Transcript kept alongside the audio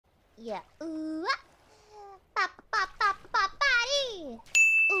Yeah. Ooh ah. Pop pop pop pop body.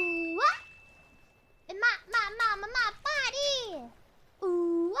 Ooh ah. My body.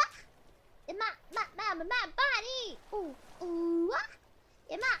 Ooh ah. My body. Ooh ah.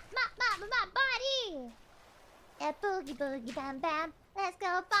 My body. Yeah, boogie boogie bam bam. Let's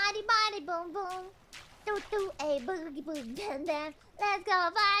go body boom boom. Do a boogie boogie bam bam. Let's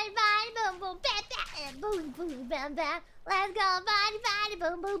go body boom boom. Bam bam. Boogie boogie bam bam. Let's go body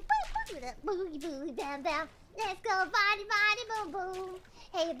boom boom. Boogie boogie bam bam. Let's go body boom boom.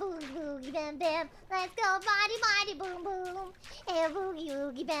 Hey boogie boogie bam bam. Let's go body boom boom. Hey boogie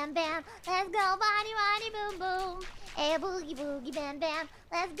boogie bam bam. Let's go body boom boom. Hey boogie boogie bam bam.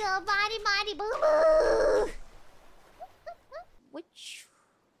 Let's go body boom boom. Which?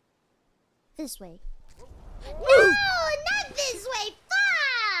 This way. No, not this way.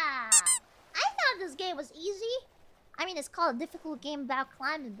 Fuck! I thought this game was easy. I mean, it's called a difficult game about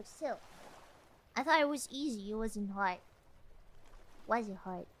climbing, but still. I thought it was easy. It wasn't hard. Was it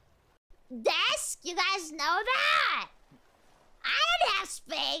hard? Desk? You guys know that? I don't have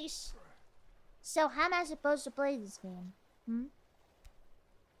space. So how am I supposed to play this game? I'm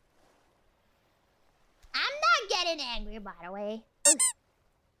not getting angry, by the way.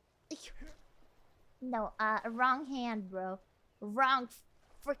 No, wrong hand, bro. Wrong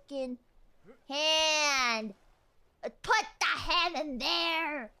freaking hand. Put the hand in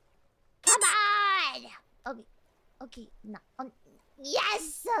there. Come on. Okay, okay, no.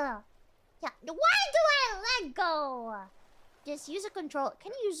 Yes. Yeah. Why do I let go? Just use a controller.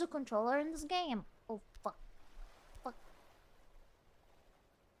 Can you use a controller in this game? Oh fuck. Fuck.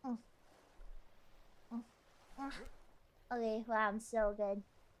 Okay, well, I'm so good.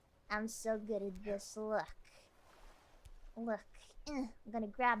 I'm so good at this. Look. Look. I'm gonna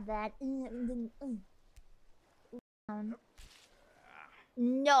grab that.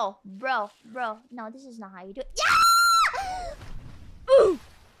 No, bro. No, this is not how you do it. Yeah! Ooh!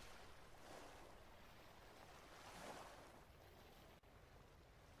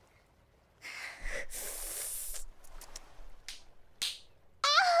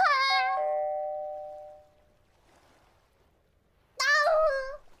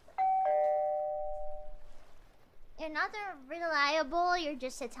 You're not reliable, you're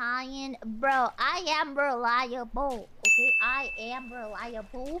just Italian. Bro, I am reliable. Okay, I am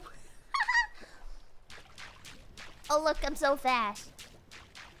reliable. Oh look, I'm so fast.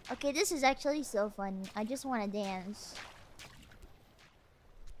 Okay, this is actually so funny. I just want to dance.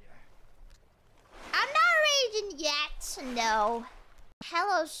 I'm not raging yet, no.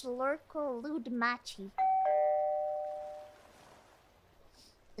 Hello, Slurko Ludmachi.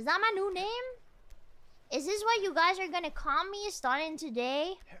 Is that my new name? Is this what you guys are gonna call me starting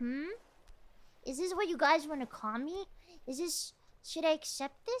today? Is this what you guys wanna call me? Is this... Should I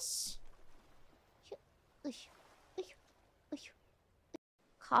accept this?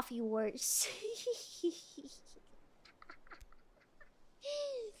 Coffee worse.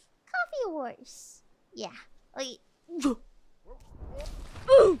 Coffee worse. Yeah. Okay.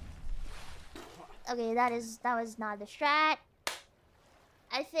 Okay, that was not the strat.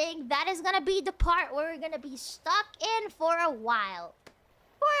 I think that is gonna be the part where we're gonna be stuck in for a while.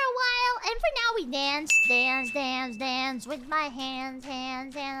 And for now we dance with my hands,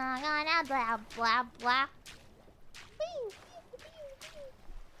 and I'm gonna blah, blah, blah.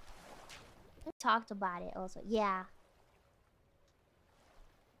 We talked about it also, yeah.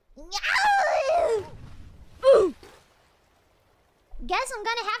 Guess I'm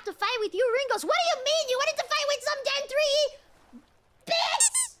gonna have to fight with you, Ringos. What do you mean? You wanted to fight with some Gen 3?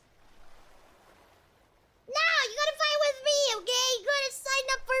 Bitch! No, you gotta fight with me, okay? You gotta sign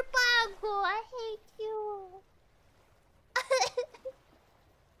up for Panko. I hate you.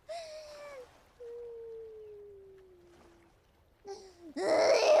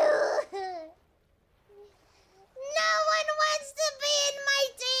 No one wants to be in my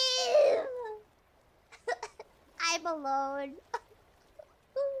team. I'm alone.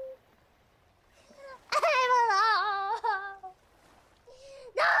 I'm alone.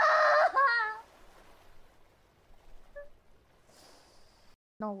 No!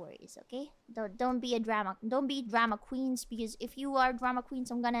 No worries, okay? Don't be a drama. Don't be drama queens, because if you are drama queens,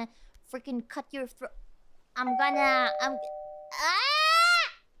 I'm gonna freaking cut your throat. I'm gonna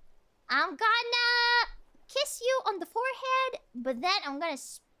kiss you on the forehead, but then I'm gonna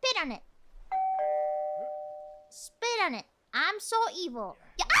spit on it. Spit on it. I'm so evil.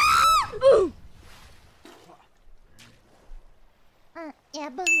 Yeah. Ah! Yeah,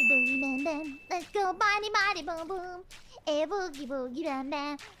 boogie boogie bam bam. Let's go body boom boom. Hey boogie boogie bam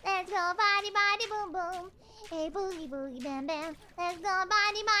bam. Let's go body boom boom. Hey boogie boogie bam bam. Let's go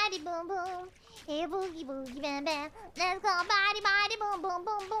body boom Hey, boogie, boogie, bam, bam. Let's go, body, body, boom, boom,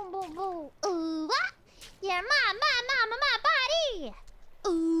 boom, boom, boom, boom. Ooh, ah. You're my body.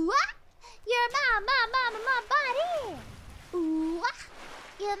 Ooh, ah. You're my body. Ooh, ah.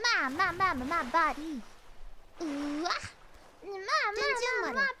 You're my body. Ooh, ah.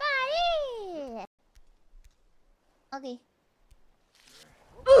 My body. Okay.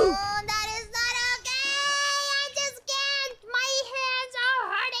 Oh, that is not okay. I just can't. My hands are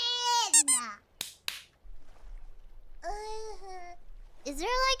hurting. Is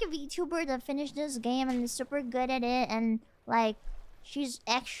there like a VTuber that finished this game and is super good at it, and like she's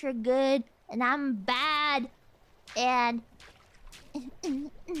extra good and I'm bad and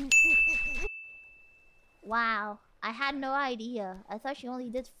wow, I had no idea. I thought she only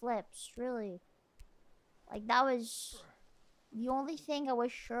did flips, really. Like that was the only thing I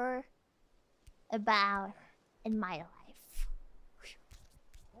was sure about in my life.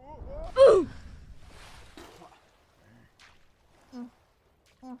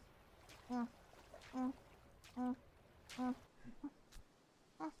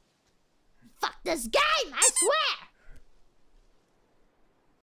 Fuck this game, I swear!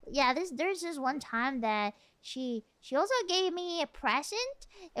 Yeah, there's this one time that she also gave me a present.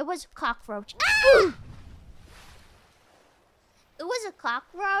 It was a cockroach. Ah! It was a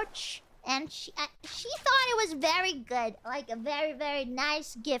cockroach, and she thought it was very good, like a very, very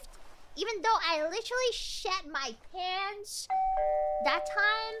nice gift. Even though I literally shat my pants that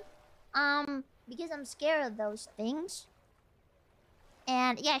time, because I'm scared of those things.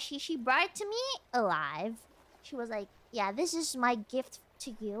 And yeah, she brought it to me alive. She was like, "Yeah, this is my gift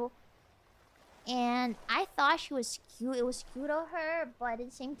to you." And I thought she was cute. It was cute of her, but at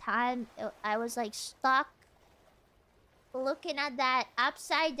the same time, I was like stuck looking at that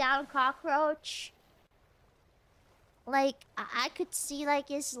upside down cockroach. Like I could see like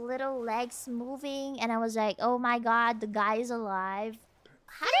his little legs moving, and I was like, "Oh my god, the guy is alive."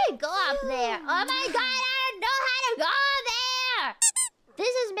 How do I go up there? Oh my god, I don't know how to go there.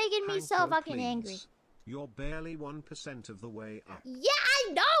 This is making me so fucking angry. You're barely 1% of the way up. Yeah,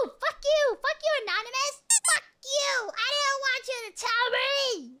 I know. Fuck you. Fuck you, Anonymous. Fuck you. I didn't want you to tell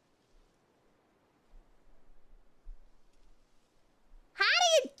me. How do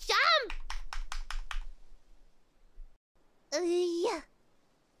you jump? Yeah.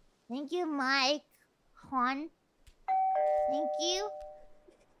 Thank you, Mike. Hon. Thank you.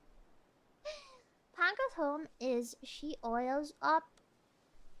 Panko's home is she oils up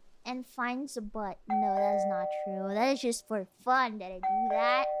and finds a butt. No, that is not true. That is just for fun that I do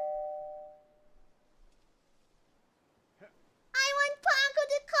that. I want Panko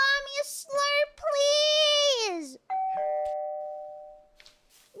to call me a slur, please.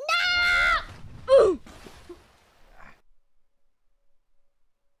 No!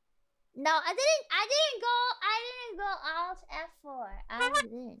 No, I didn't go Alt F4.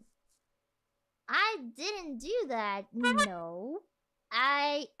 I didn't do that. No.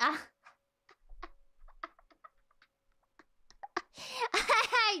 I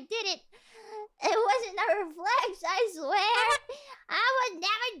didn't. It wasn't a reflex, I swear. I would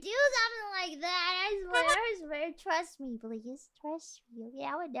never do something like that. I swear. Trust me, please. Trust me, okay?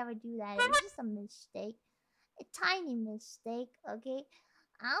 I would never do that. It was just a mistake. A tiny mistake, okay?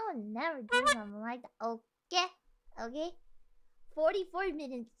 I would never do something like that. Okay? Okay? 44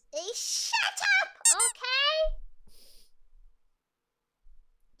 minutes. Hey, shut up! Okay?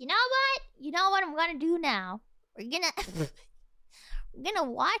 You know what? You know what I'm gonna do now? We're gonna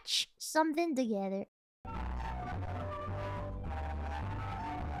watch something together.